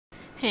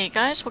Hey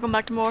guys, welcome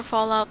back to more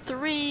Fallout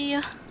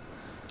 3.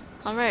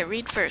 Alright,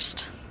 read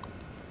first.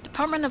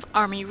 Department of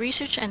Army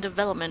Research and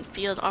Development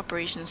Field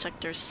Operations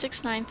Sector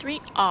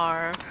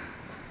 693R.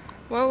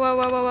 Whoa,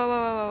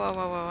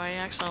 I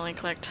accidentally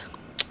clicked.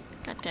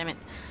 God damn it.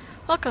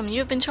 Welcome, you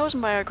have been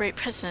chosen by our great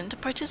president to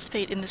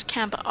participate in this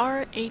Camp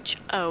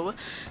RHO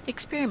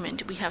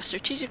experiment. We have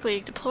strategically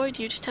deployed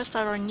you to test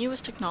out our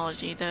newest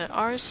technology, the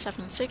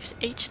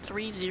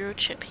R76H30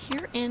 chip,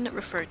 herein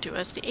referred to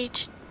as the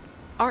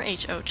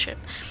RHO chip.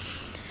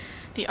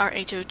 The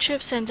RHO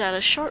chip sends out a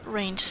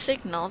short-range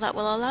signal that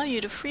will allow you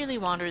to freely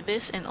wander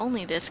this and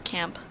only this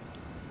camp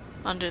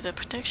under the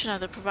protection of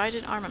the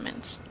provided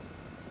armaments.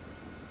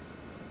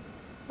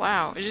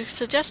 Wow, it is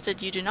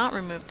suggested you do not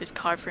remove this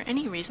card for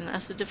any reason,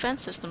 as the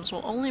defense systems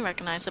will only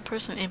recognize the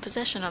person in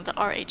possession of the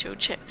RHO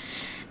chip.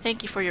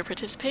 Thank you for your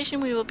participation.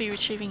 We will be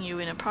retrieving you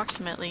in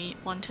approximately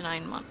 1 to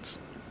 9 months.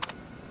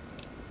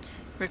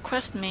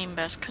 Request main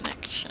best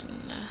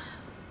connection.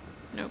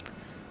 Nope.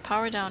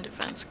 Power down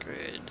defense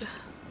grid.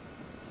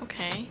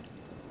 Okay.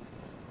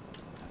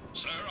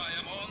 Sir, I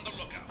am on the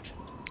lookout.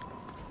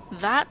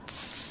 That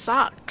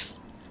sucks.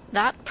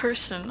 That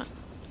person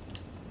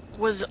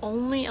was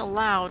only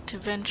allowed to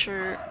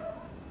venture...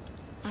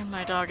 And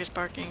my dog is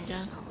barking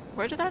again.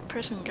 Where did that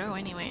person go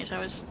anyways?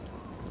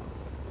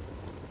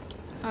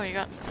 Oh, you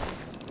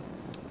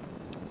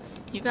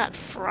got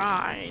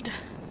fried.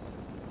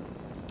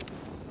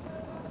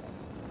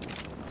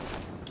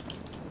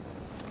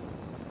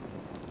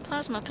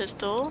 Plasma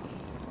pistol.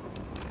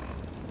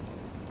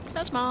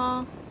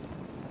 Plasma.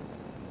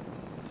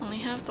 Only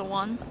have the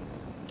one.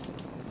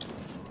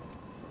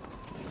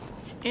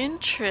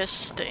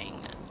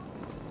 Interesting.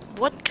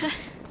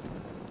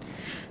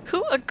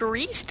 Who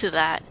agrees to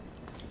that?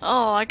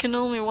 Oh, I can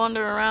only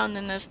wander around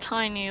in this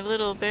tiny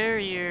little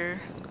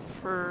barrier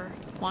for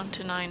 1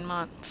 to 9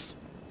 months.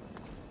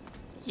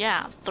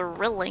 Yeah,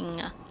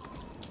 thrilling.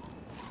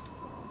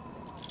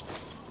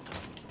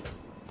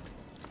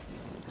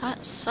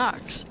 That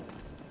sucks.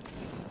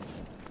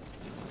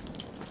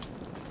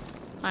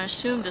 I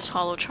assume this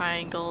hollow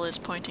triangle is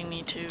pointing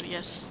me to,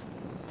 yes,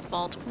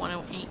 Vault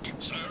 108.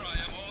 Sir, I am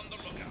on the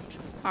lookout.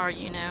 Are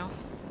you now?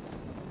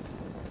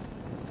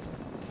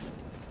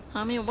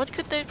 I mean, what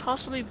could there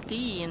possibly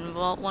be in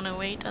Vault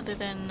 108 other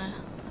than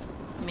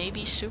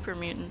maybe super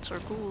mutants or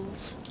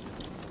ghouls?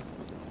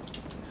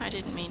 I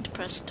didn't mean to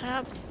press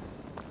tab.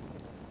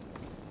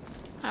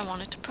 I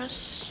wanted to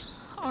press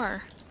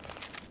R.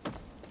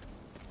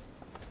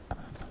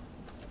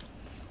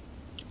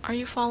 Are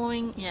you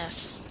following?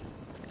 Yes.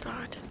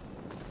 God.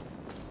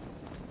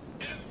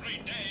 Every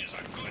day is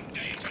a good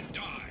day to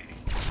die.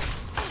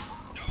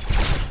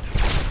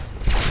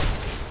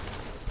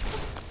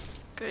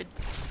 Good.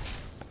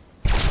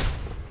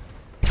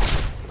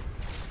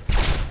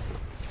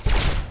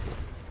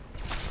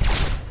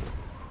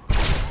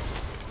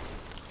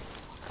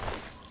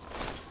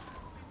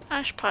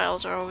 Ash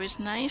piles are always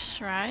nice,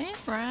 right?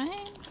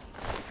 Right?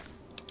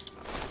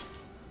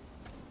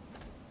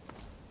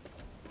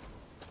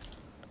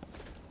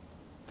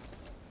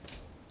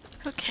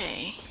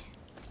 Okay.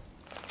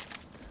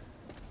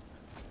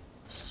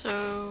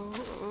 So...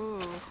 Ooh.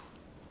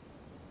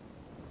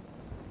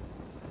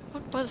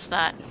 What was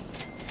that?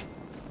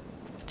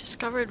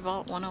 Discovered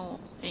Vault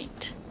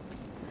 108.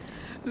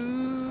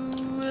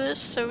 Ooh, that's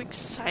so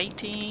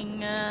exciting.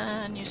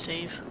 New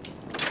save.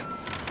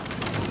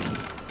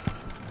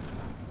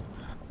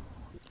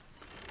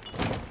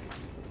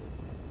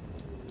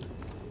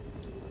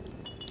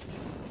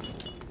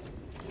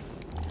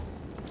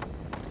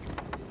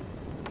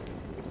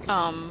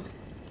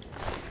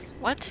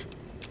 What?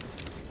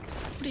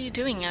 What are you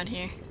doing out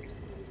here?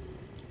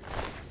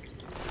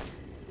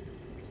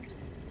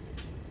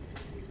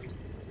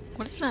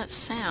 What is that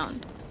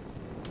sound?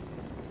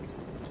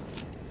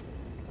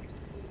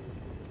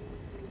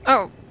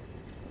 Oh!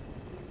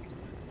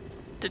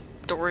 The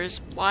door is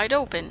wide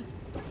open.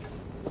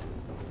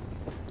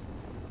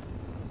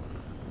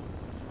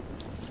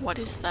 What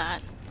is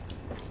that?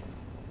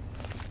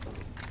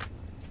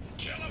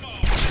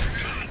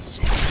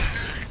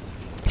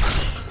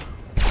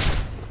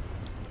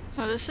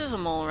 Oh, this is a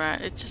mole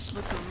rat. It just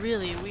looked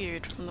really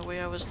weird from the way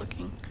I was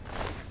looking.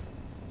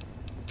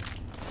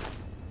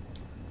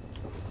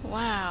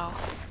 Wow.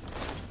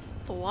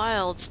 The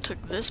wilds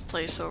took this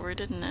place over,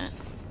 didn't it?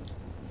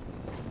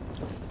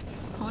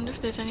 I wonder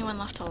if there's anyone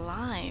left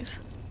alive.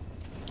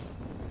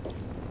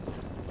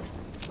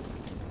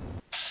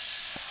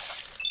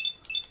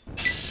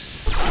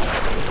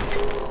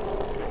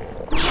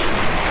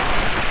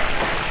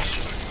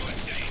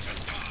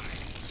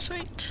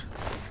 Sweet.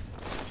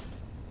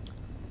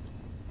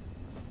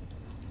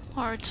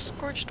 Large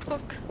scorched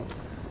book.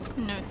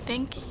 No,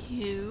 thank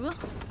you.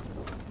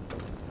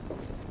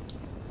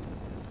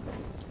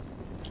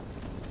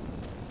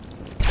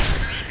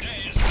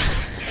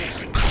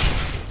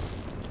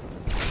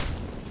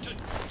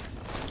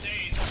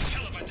 Today's a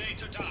hell of a day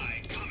to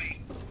die.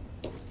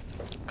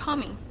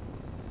 Coming.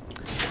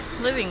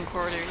 Living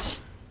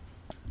quarters.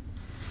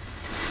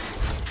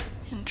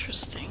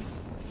 Interesting.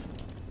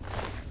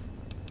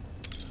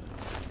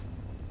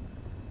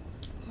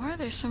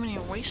 there so many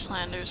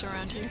wastelanders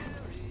around here?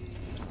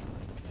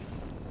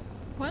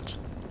 What?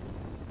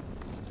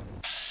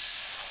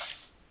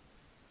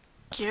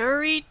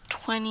 Gary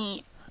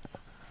 29?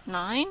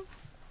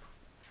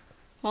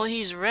 Well,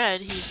 he's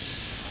red. He's...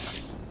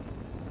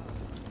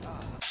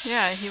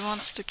 Yeah, he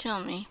wants to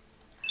kill me.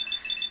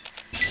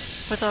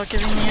 Without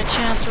giving me a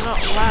chance at all.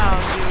 Wow,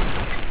 you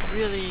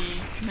really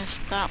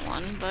missed that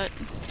one, but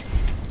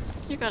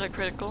you got a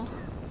critical.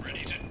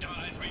 Ready to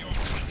die for your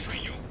country,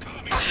 you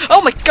commie.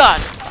 Oh my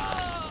god!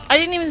 I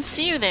didn't even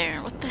see you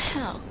there. What the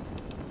hell?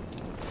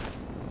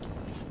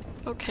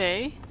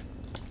 Okay.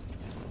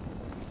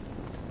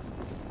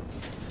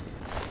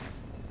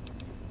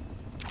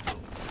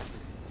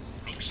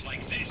 Looks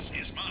like this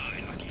is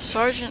my lucky.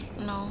 Sergeant,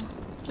 no.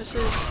 This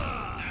is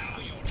Now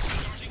you're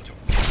starting to.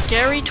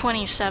 Gary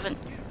 27.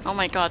 Oh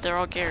my god, they're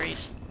all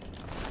Garys.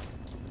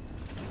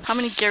 How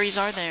many Garys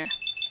are there?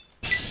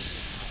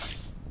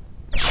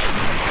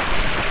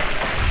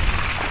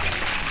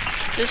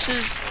 This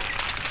is... The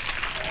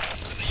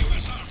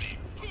U.S. Army.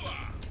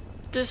 Hooah!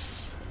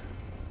 This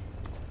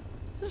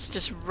is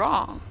just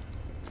wrong.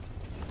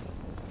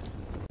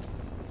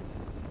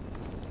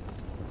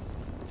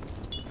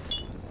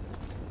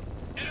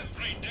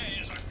 Every day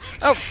is a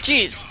good Oh, day to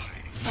jeez.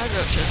 die.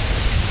 Roaches.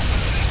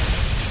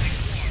 Getting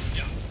warmed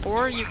up.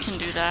 Or you can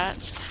do that.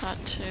 That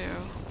too.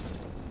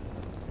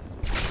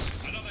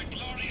 Another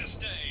glorious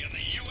day in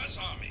the U.S.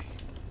 Army.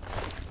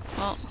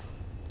 Well.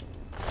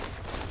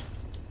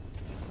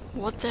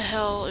 What the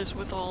hell is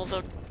with all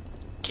the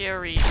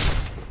Garys?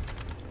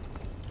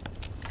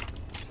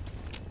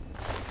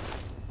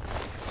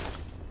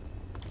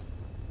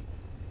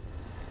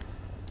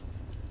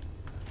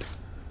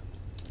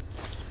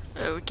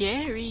 Oh,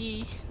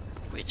 Gary.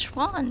 Which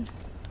one?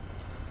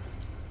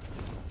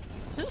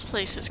 This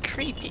place is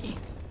creepy.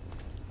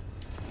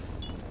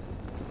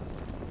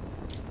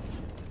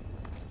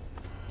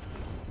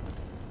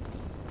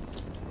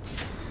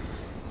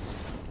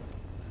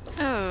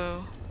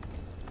 Oh,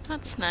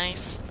 that's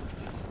nice.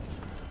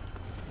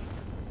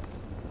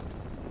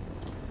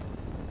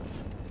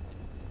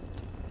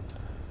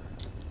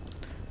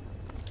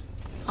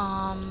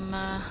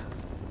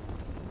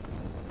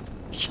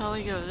 Shall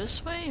we go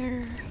this way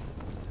or?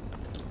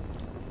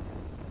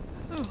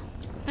 Ooh,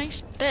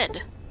 nice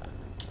bed.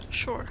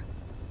 Sure.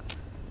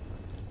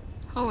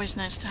 Always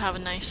nice to have a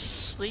nice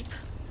sleep.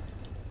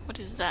 What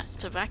is that?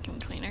 It's a vacuum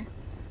cleaner.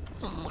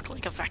 Doesn't look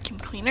like a vacuum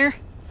cleaner.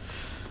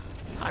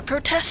 I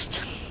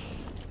protest.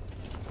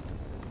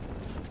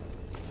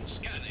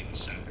 Scanning,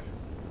 sir.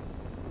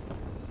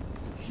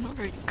 I'm not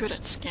very good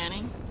at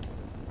scanning.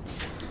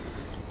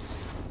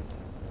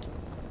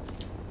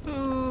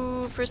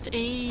 Ooh, first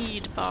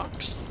aid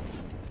box.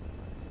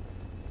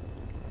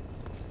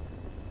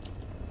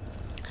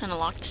 And a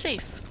locked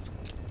safe.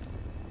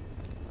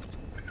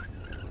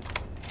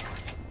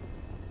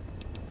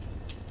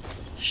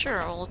 Sure,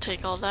 we'll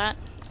take all that.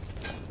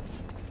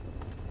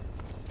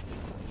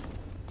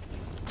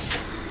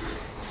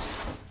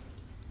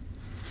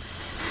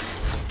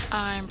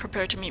 I'm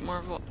prepared to meet more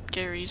of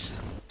Gary's.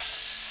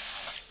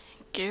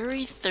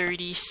 Gary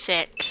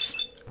 36.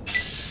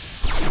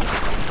 It's a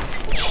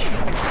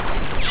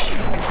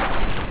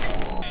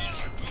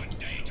good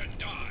day to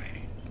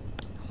die.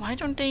 Why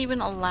don't they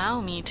even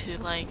allow me to,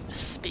 like,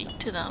 speak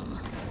to them?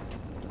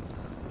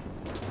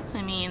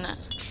 I mean,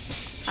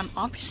 I'm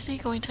obviously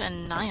going to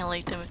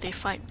annihilate them if they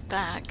fight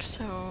back,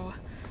 so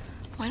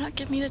why not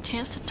give me the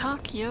chance to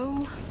talk,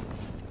 yo?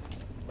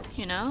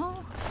 You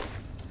know?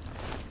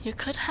 You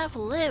could have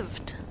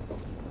lived.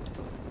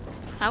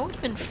 I would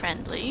have been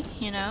friendly,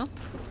 you know?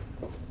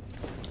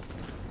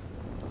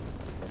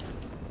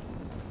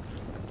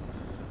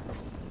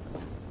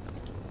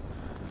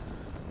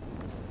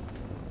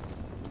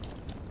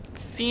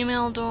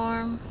 Female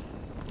dorm.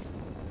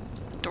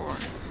 Door.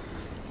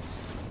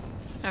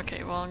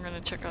 Okay, well I'm gonna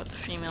check out the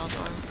female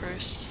dorm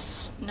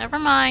first. Never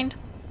mind.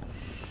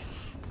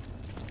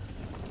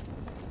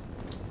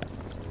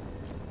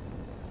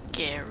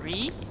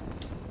 Gary?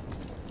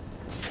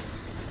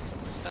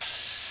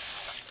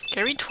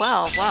 Gary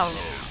 12, wow.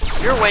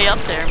 You're way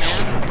up there,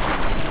 man.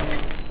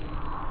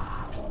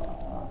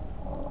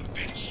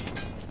 Bitch.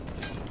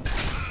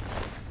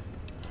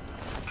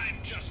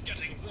 I'm just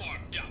getting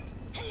warmed up.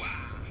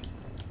 Hooah!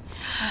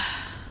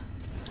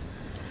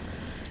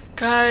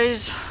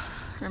 Guys,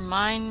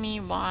 remind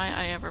me why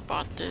I ever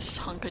bought this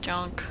hunk of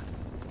junk.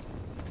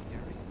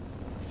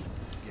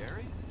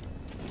 Gary?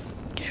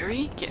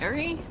 Gary?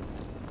 Gary?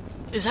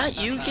 Is that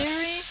you,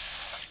 Gary?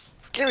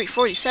 Gary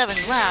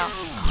 47, wow.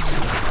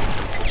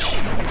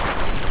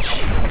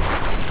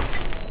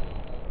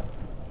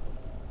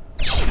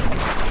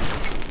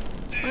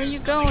 Where are you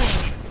going?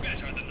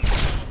 Better than the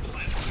small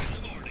planet in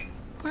the morning.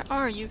 Where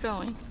are you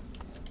going?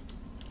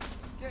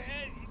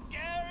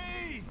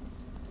 Gary!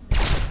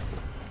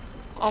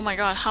 Oh my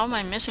god, how am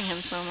I missing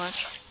him so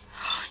much?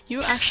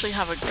 You actually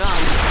have a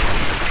gun.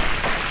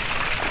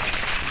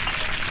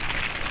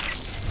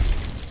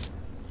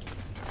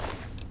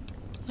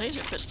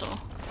 Laser pistol.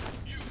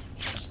 You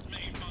just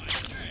made my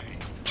day.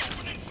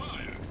 Opening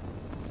fire.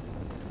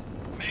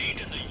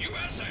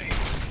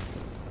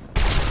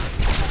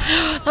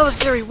 That was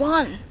Gary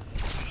 1!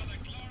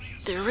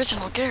 The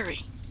original Gary.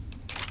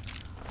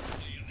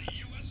 In the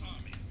U.S.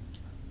 Army.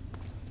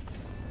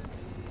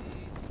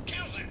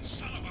 Kill that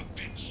son of a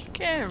bitch!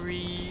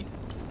 Gary.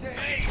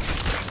 Hey!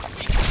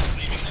 Just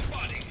leaving the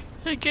body!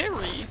 Hey,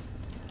 Gary.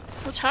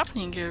 What's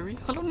happening, Gary?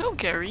 I don't know,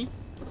 Gary.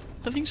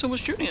 I think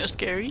someone's shooting us,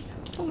 Gary.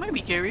 Oh,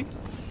 maybe, Gary.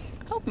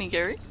 Help me,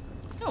 Gary.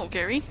 Oh,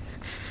 Gary.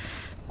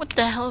 What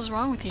the hell is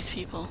wrong with these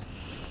people?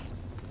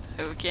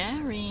 Oh,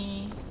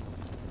 Gary.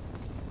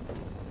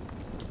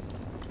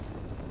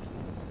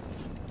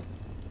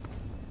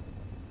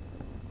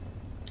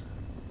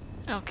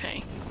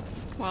 Okay.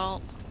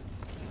 Well,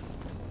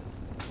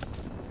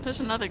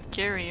 there's another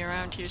Gary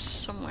around here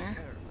somewhere.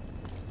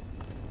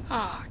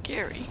 Ah,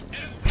 Gary.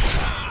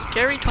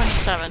 Gary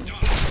 27.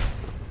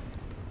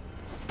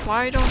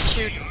 Why don't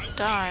you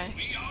die?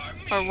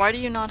 Or why do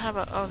you not have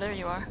a... Oh, there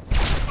you are.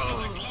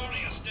 Another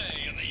glorious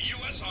day in the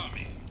U.S.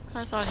 Army.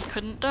 I thought he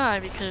couldn't die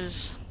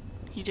because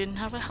he didn't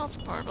have a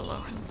health bar below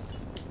him.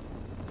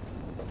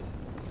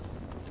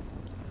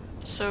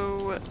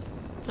 So,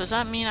 does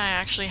that mean I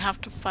actually have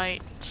to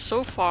fight,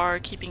 so far,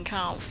 keeping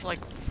count, of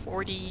like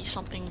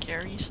 40-something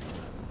Garys?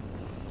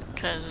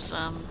 Because,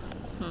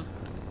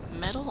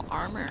 metal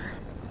armor.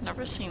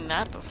 Never seen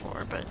that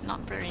before, but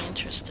not very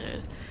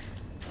interested.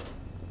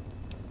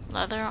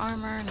 Leather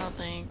armor? No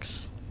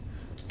thanks.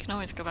 Can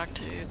always go back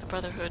to the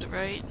Brotherhood,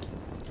 right?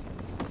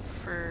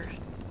 For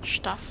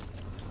stuff.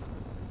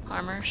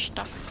 Armor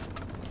stuff.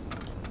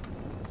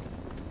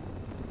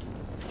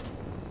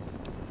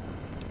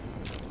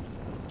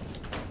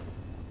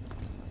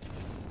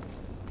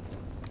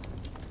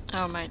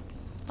 Oh, my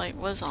light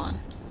was on.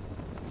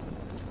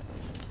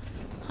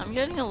 I'm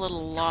getting a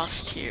little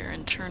lost here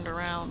and turned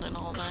around and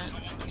all that.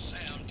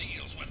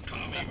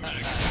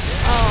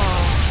 Oh.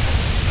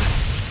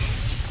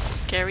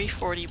 Gary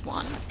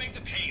 41. Make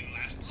the pain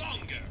last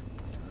longer.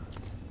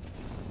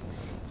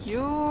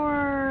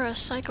 You're a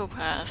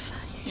psychopath.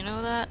 You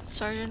know that,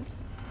 Sergeant?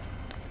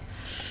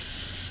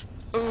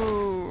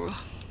 Ooh.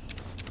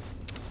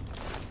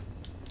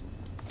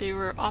 They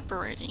were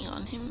operating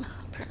on him,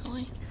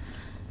 apparently.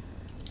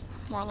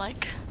 More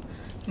like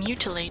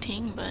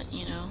mutilating, but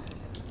you know,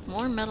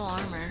 more metal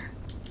armor.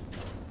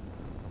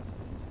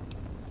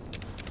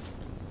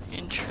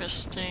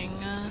 Interesting.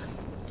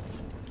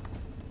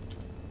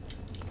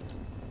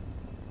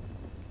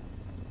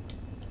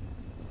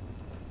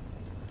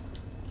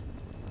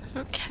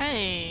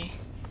 Okay.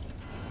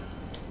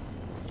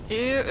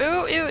 Ew,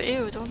 ew, ew,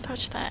 ew, don't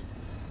touch that.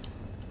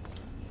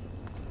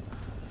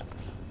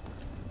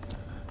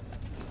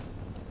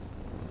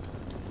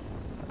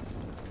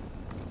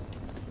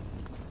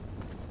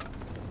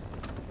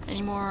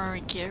 Any more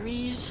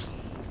Garys?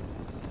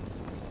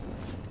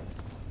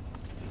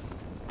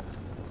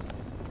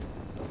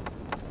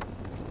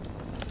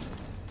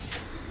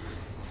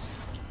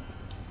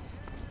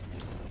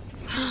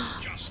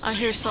 I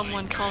hear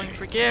someone calling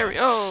for Gary.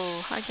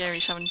 Oh, hi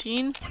Gary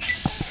 17.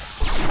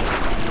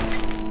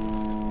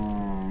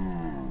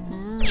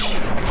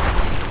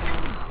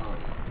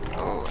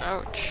 Oh,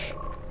 ouch.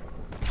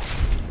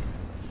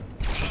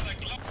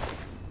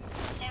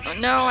 Oh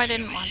no, I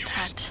didn't want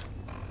that.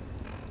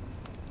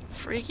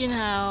 Freaking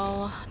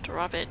hell.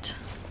 Drop it.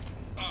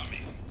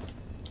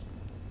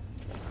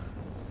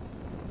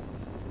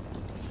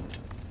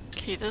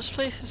 Okay, this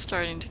place is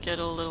starting to get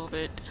a little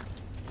bit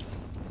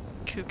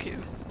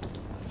cuckoo.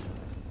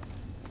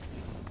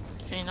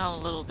 Okay, not a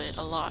little bit,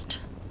 a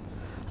lot.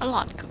 A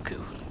lot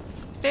cuckoo.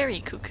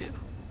 Very cuckoo.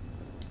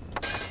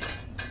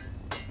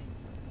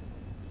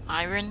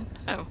 Iron?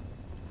 Oh.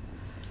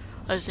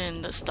 As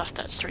in the stuff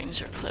that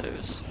straightens your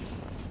clothes.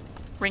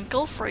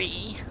 Wrinkle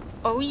free.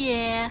 Oh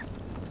yeah.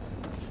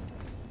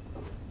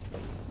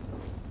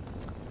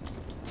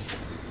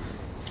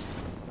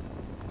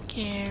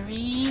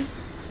 Gary?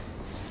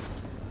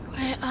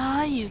 Where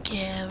are you,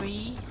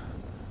 Gary?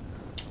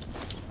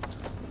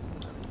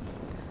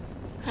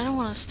 I don't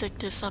want to stick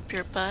this up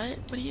your butt.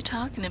 What are you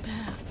talking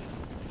about?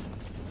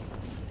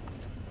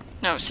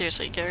 No,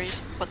 seriously, Gary's.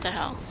 What the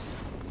hell?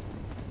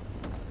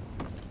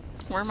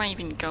 Where am I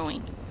even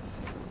going?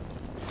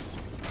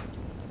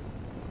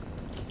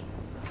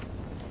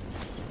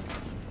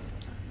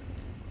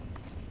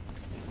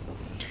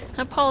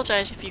 I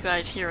apologize if you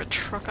guys hear a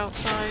truck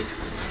outside.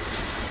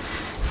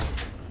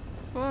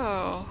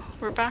 Whoa,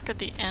 we're back at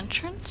the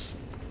entrance?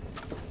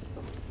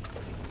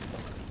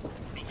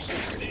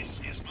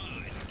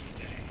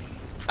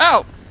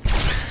 Oh!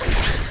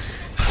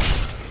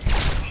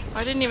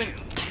 I didn't even...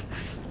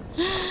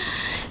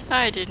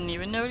 I didn't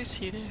even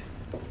notice you there.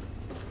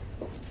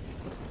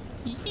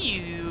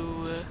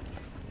 Ew.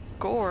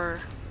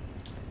 Gore.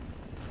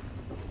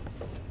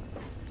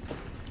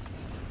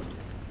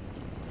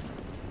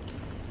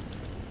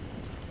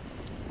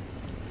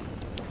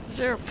 Is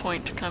there a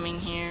point to coming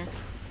here?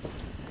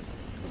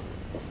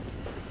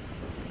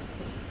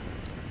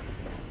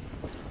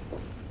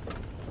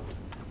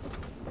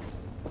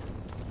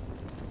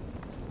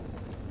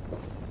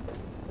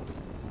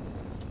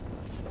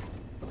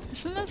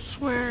 Isn't this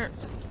where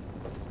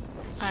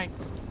I...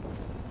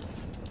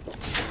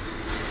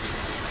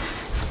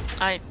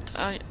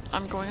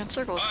 I'm going in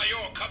circles. By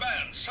your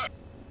command, sir.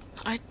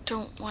 I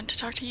don't want to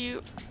talk to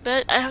you,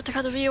 but I have to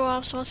cut the video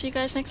off, so I'll see you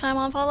guys next time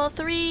on Fallout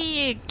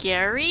 3.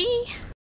 Gary?